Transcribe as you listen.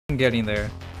I'm getting there.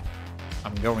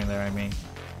 I'm going there, I mean.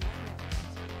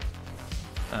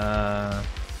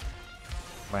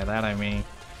 By that I mean...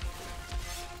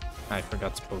 I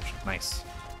forgot to potion. Nice.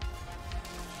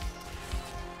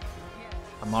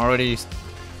 I'm already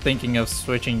thinking of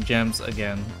switching gems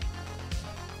again.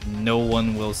 No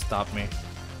one will stop me.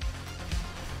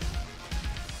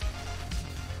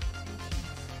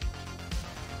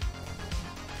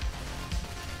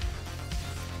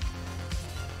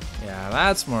 Yeah,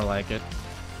 that's more like it.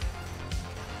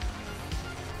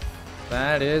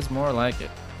 That is more like it.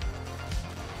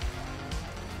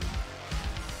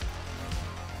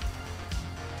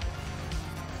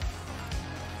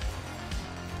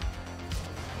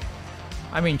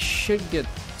 I mean, shit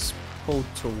gets pulled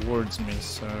towards me,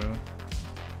 so... I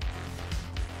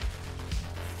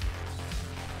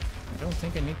don't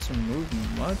think I need to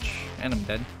move much. And I'm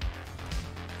dead.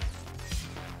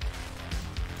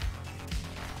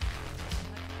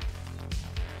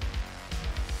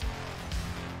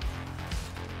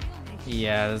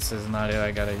 Yeah, this is not it.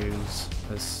 I gotta use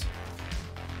this.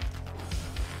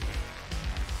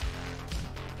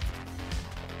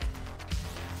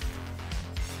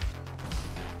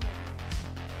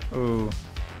 Ooh,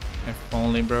 if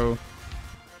only, bro.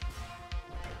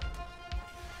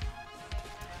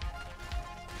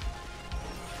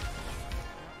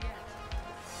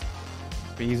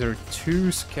 These are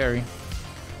too scary.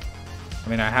 I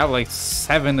mean, I have like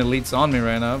 7 elites on me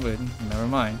right now, but never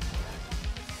mind.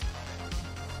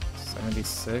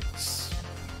 76.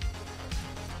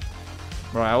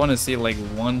 Bro, I want to see like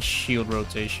 1 shield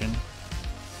rotation.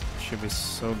 Should be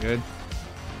so good.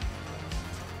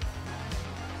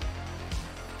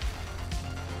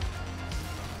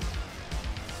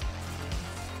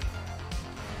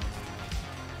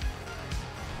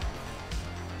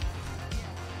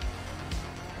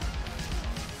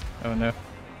 Oh no.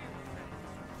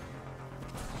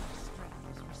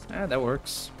 Ah, that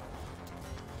works.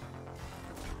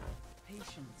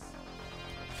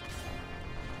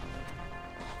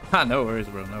 Ah, no worries,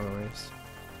 bro, no worries.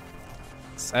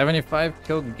 75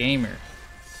 kill gamer.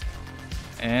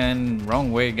 And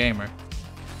wrong way gamer.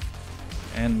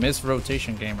 And miss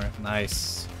rotation gamer.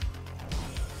 Nice.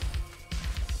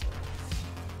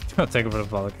 I'll take over the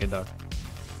ball, okay, dog.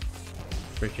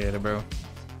 Appreciate it, bro.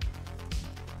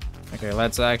 Okay,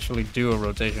 let's actually do a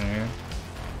rotation here.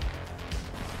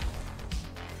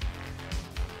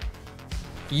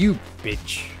 You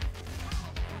bitch.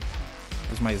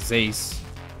 There's my Zace.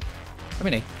 I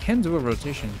mean, I can do a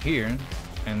rotation here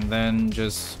and then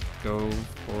just go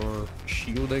for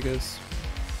shield, I guess.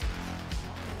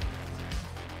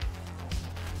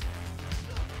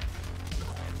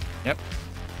 Yep.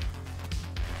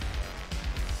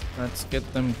 Let's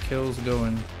get them kills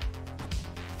going.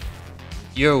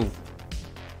 Yo!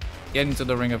 Get into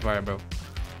the ring of fire, bro.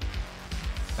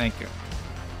 Thank you.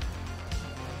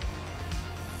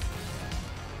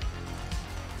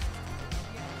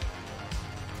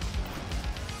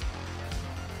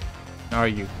 Are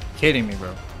you kidding me,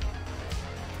 bro?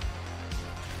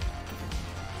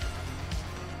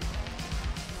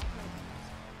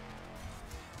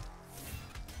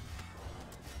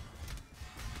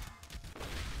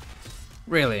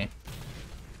 Really?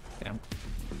 Damn.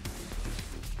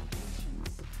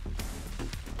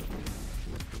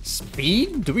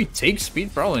 Speed? Do we take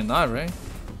speed? Probably not, right?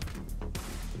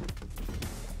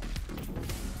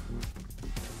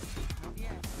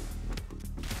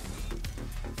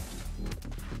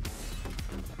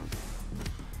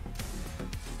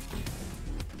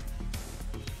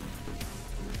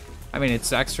 I mean,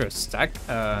 it's extra attack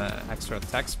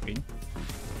speed.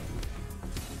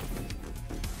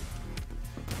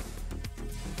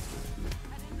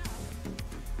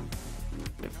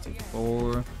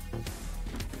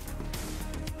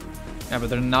 Yeah, but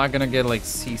they're not gonna get like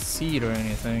CC'd or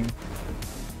anything.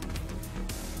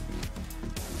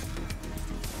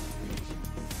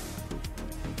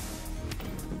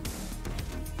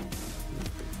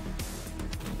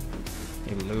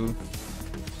 Hey, Lou.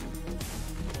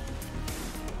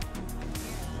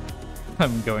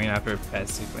 I'm going after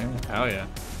Patsy. Hell yeah.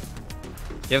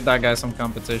 Give that guy some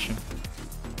competition.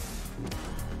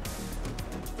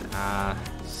 Ah,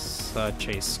 such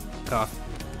a scuff.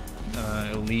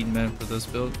 Elite man for this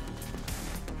build.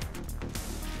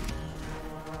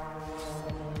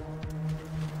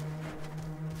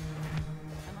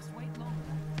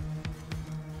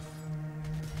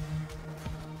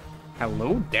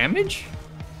 Hello, damage?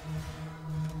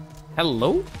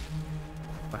 Hello?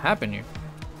 What happened here?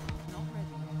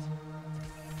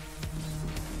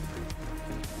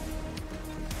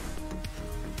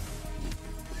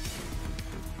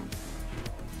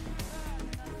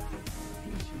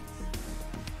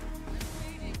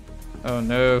 Oh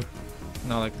no,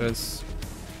 not like this.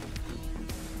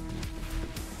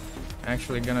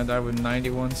 Actually gonna die with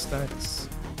 91 stacks.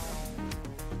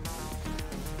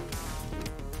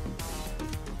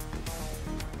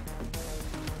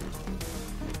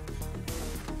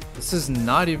 This is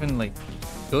not even like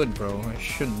good, bro. I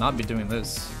should not be doing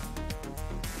this.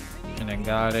 And I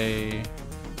got a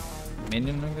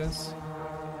minion, I guess.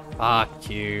 Fuck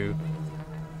you.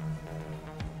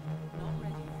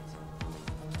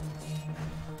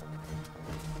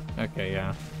 Okay,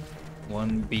 yeah.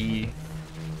 1B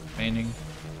remaining.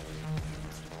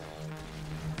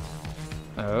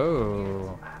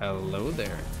 Oh, hello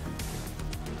there.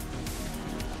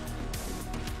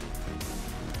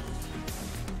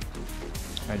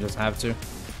 I just have to.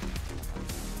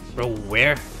 Bro,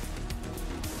 where?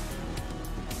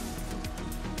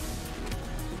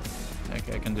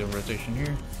 Okay, I can do a rotation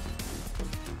here.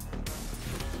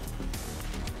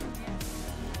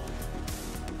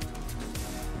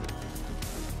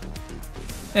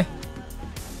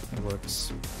 It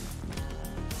works.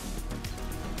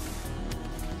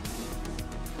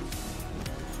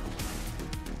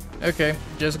 Okay,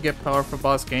 just get power for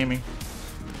boss gaming.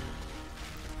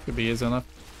 Could be easy enough.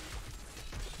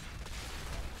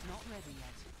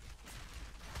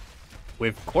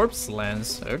 With corpse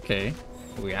lens, okay.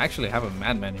 We actually have a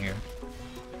madman here.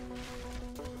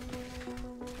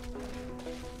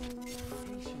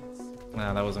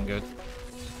 Nah, that wasn't good.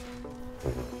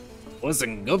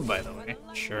 Wasn't good, by the way.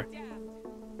 Sure.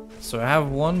 So I have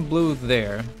one blue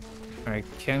there. I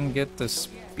can get the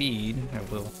speed. I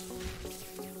will.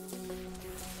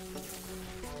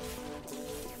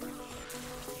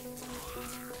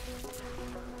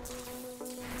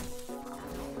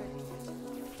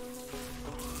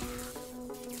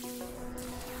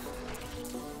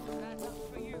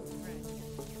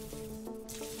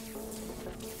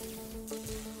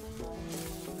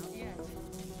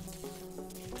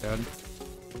 Good.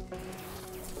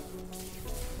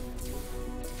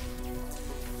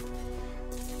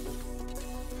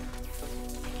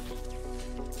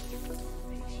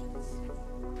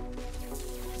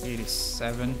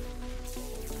 $87.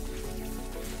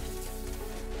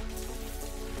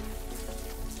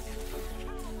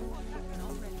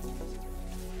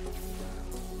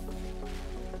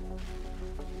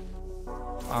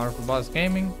 Power for boss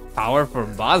gaming? Power for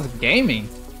boss gaming?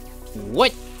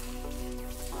 What?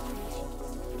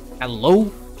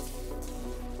 Hello?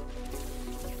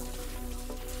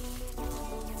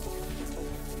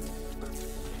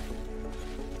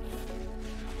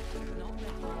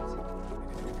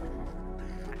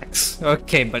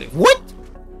 Okay, but what?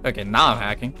 Okay, now I'm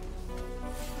hacking.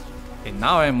 Okay,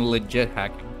 now I'm legit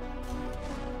hacking.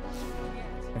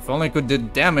 If only I could do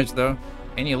damage though.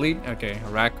 Any elite? Okay, a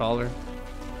rat collar.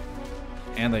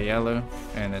 And a yellow.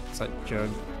 And it's a jug.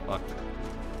 Fuck.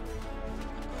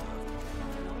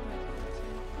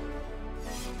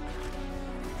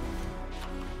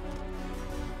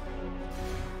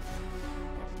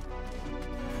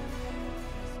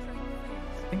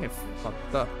 I think I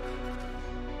fucked up.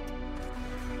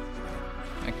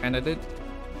 I kinda did.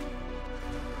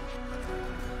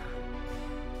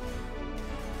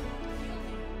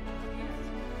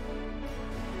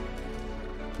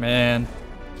 Man,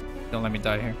 don't let me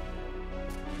die here.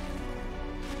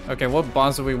 Okay, what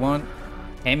boss do we want?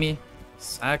 Hemi?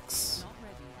 Sax?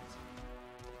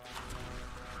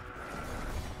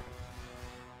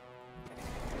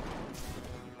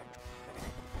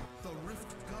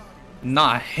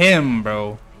 Not him,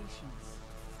 bro.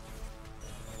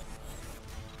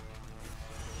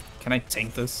 Can I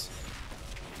tank this?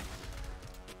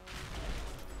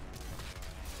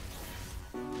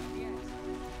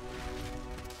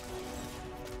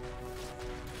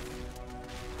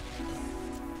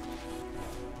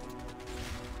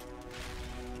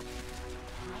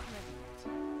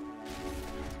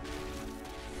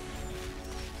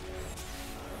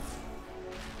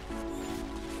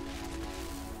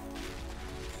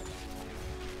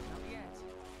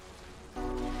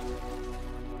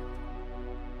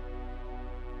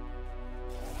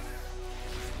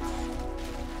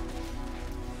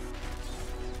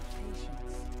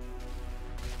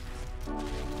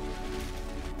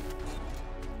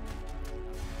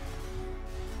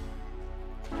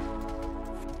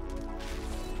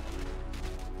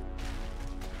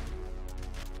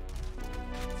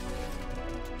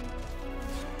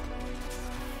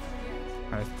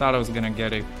 I thought I was gonna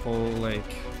get a full,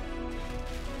 like,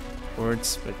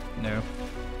 words, but no.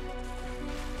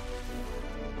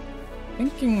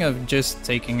 Thinking of just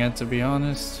taking it, to be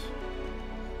honest.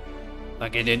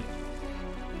 Like I did.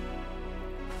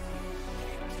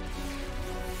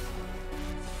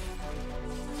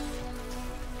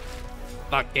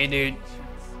 Fuck it, dude.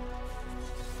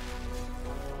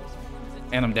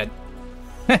 And I'm dead.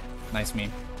 Nice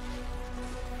meme.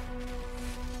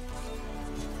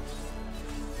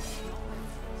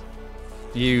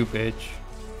 You bitch.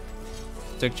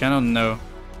 Took channel? No.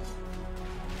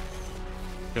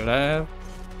 Should I have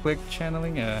quick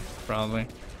channeling? Yeah, probably.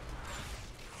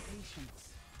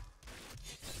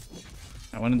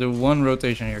 I want to do one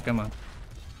rotation here, come on.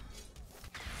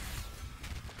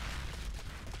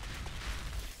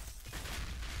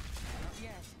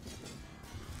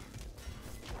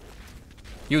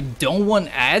 You don't want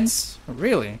ads?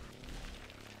 Really?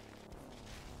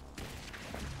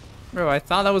 Bro, I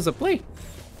thought that was a play.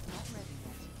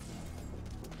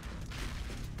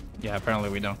 Yeah, apparently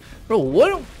we don't. Bro,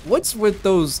 what's with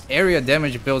those area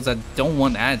damage builds that don't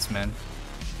want ads, man?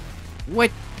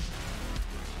 What?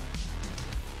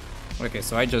 Okay,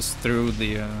 so I just threw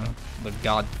the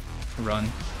god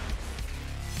run.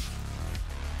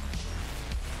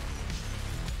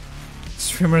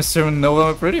 Streamer 7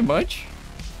 Nova pretty much.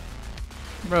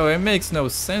 Bro, it makes no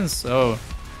sense. Oh,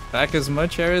 pack as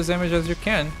much area damage as you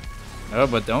can. Oh,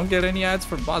 but don't get any ads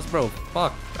for boss, bro.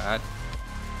 Fuck that.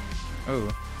 Oh.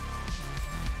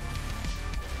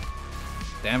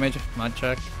 Damage, mod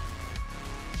check.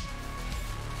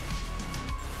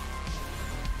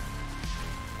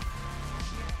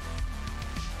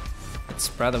 It's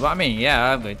spread about me,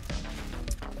 yeah, but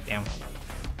damn.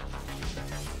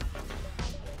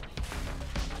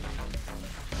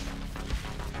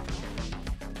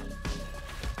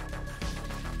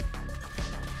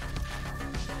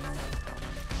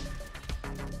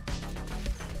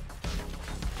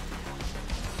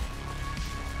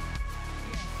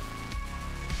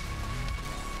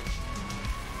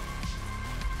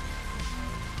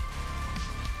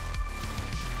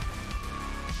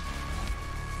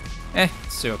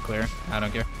 Still clear. I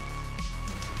don't care.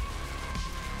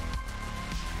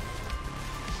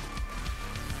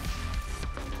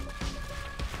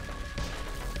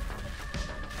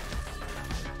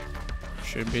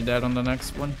 Should be dead on the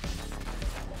next one.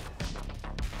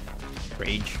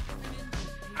 Rage.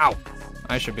 Ow!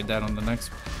 I should be dead on the next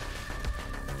one.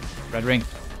 Red ring.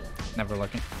 Never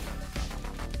lucky.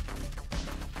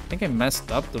 I think I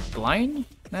messed up the blind?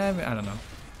 Nah, I don't know.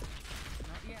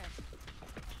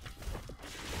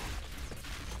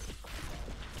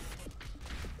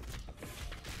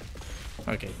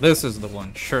 Okay, this is the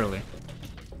one, surely.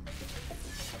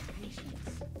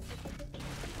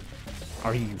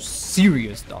 Are you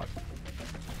serious, dog?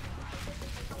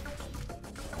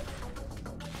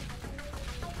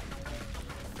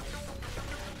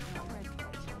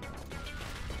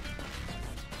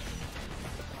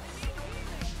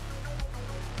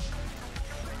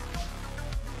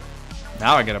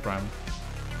 Now I get a prime.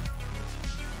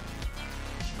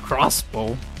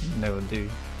 Crossbow? No, dude.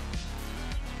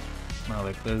 Not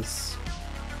like this.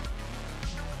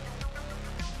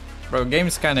 Bro,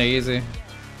 game's kinda easy,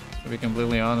 to be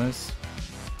completely honest.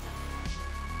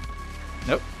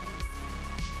 Nope.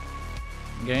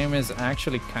 Game is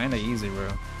actually kinda easy, bro.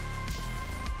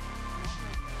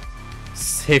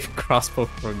 Save crossbow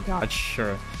for God,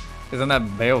 sure. Isn't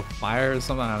that Bale of Fire or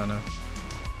something? I don't know.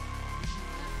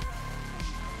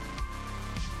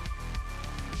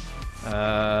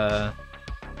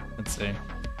 Let's see.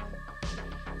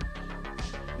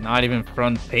 Not even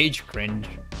front page cringe.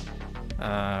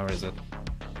 Where is it?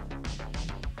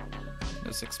 No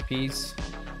 6 piece.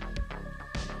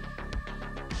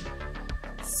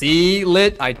 See,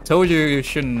 Lit? I told you you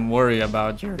shouldn't worry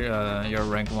about your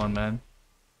rank 1, man.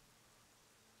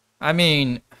 I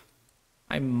mean,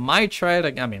 I might try it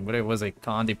again. I mean, but it was a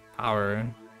Condi power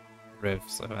riff,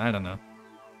 so I don't know.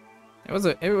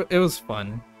 It was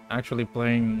fun. Actually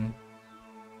playing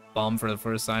Bomb for the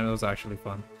first time, it was actually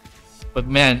fun. But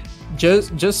man,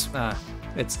 it's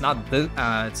not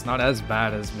as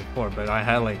bad as before. But I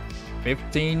had like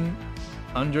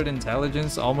 1500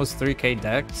 intelligence, almost 3k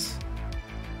dex.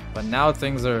 But now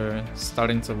things are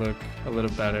starting to look a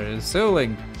little better. It's still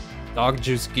like dog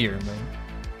juice gear, man.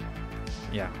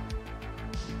 Yeah.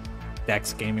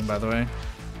 Dex gaming, by the way.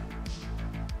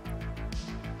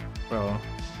 Bro.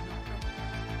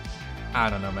 I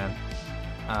don't know, man.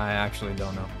 I actually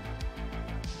don't know.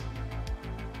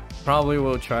 Probably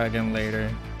will try again later,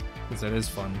 because it is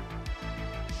fun.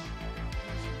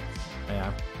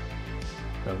 Yeah.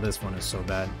 But this one is so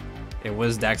bad. It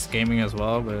was Dax Gaming as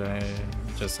well, but I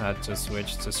just had to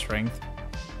switch to Strength.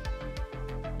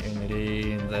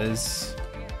 Unity, this.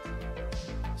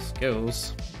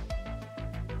 Skills.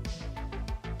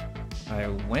 I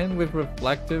went with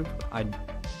Reflective. I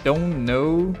don't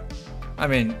know. I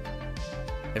mean,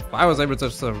 if I was able to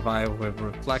survive with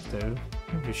Reflective,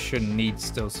 We shouldn't need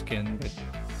still skin, but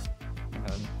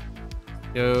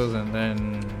skills and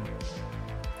then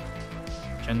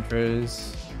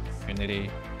Gentras, Unity,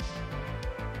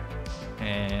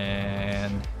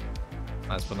 and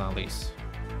last but not least.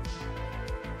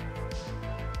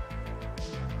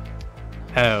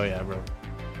 Hell yeah, bro.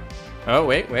 Oh,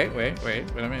 wait a minute. Wait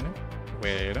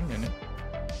a minute.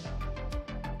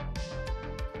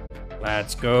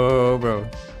 Let's go, bro.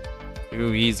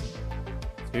 Too easy,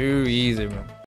 bro.